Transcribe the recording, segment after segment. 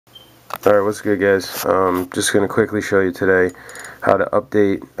Alright, what's good, guys? Just going to quickly show you today how to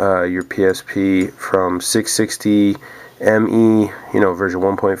update your PSP from 660 ME, version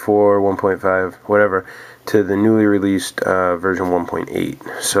 1.4, 1.5, whatever, to the newly released version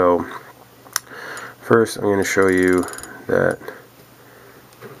 1.8. So, first I'm going to show you that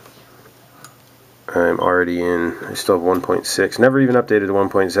I'm already in, I still have 1.6. Never even updated to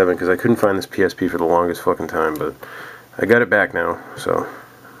 1.7 because I couldn't find this PSP for the longest fucking time, but I got it back now, so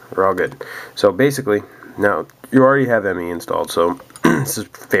we're all good. So basically, now you already have ME installed, so this is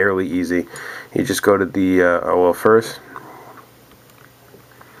fairly easy. You just go to the, well, first,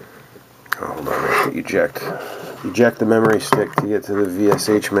 hold on, I have to eject the memory stick to get to the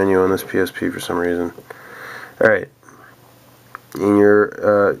VSH menu on this PSP for some reason. Alright, in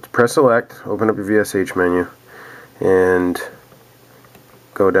your, press select, open up your VSH menu, and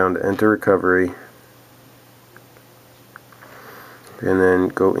go down to enter recovery, and then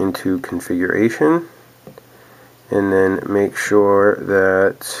go into configuration, and then make sure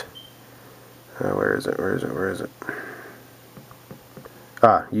that where is it?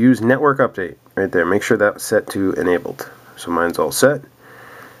 Use network update right there. Make sure that's set to enabled. So mine's all set.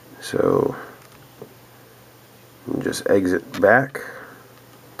 So just exit back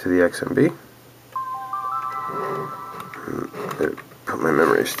to the XMB. Put my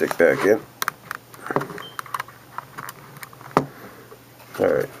memory stick back in.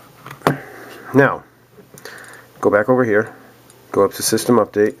 Alright. Now, go back over here, go up to System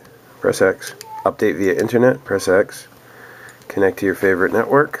Update, press X, Update via Internet, press X, connect to your favorite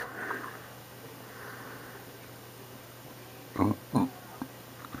network.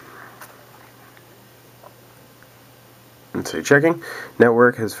 And so you're checking.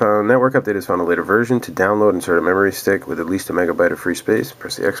 Network update has found a later version. To download, insert a memory stick with at least a megabyte of free space.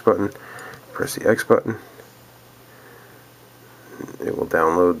 Press the X button. Press the X button. It will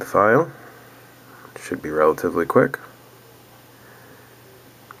download the file. It should be relatively quick.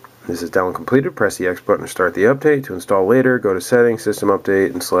 This is download completed. Press the X button to start the update. To install later, go to Settings, System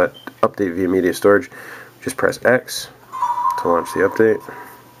Update, and select Update via Media Storage. Just press X to launch the update.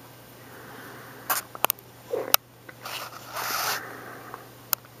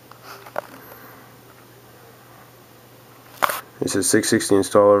 This is 660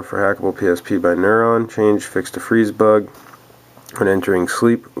 installer for Hackable PSP by Neuron. Change fixed to freeze bug when entering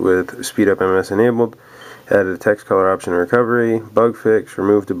sleep with speed up MS enabled. Added a text color option in recovery. Bug fix.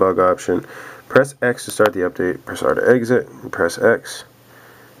 Remove debug option. Press X to start the update. Press R to exit. And press X.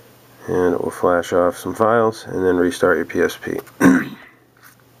 And it will flash off some files and then restart your PSP.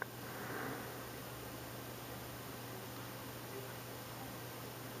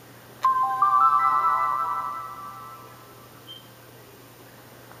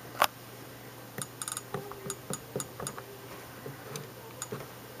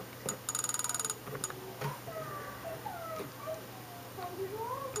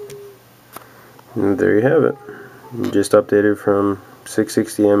 And there you have it. You just updated from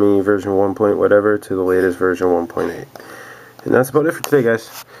 660 ME version 1. Whatever to the latest version 1.8. And that's about it for today,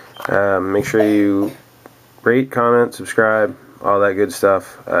 guys. Make sure you rate, comment, subscribe, all that good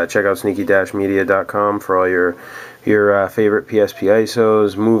stuff. Check out sneaky-media.com for all your favorite PSP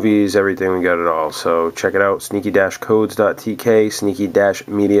ISOs, movies, everything. We got it all. So check it out. Sneaky-codes.tk,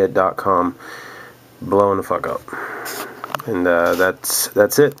 sneaky-media.com. Blowing the fuck up. And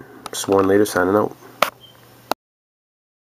that's it. Sworn Leader signing out.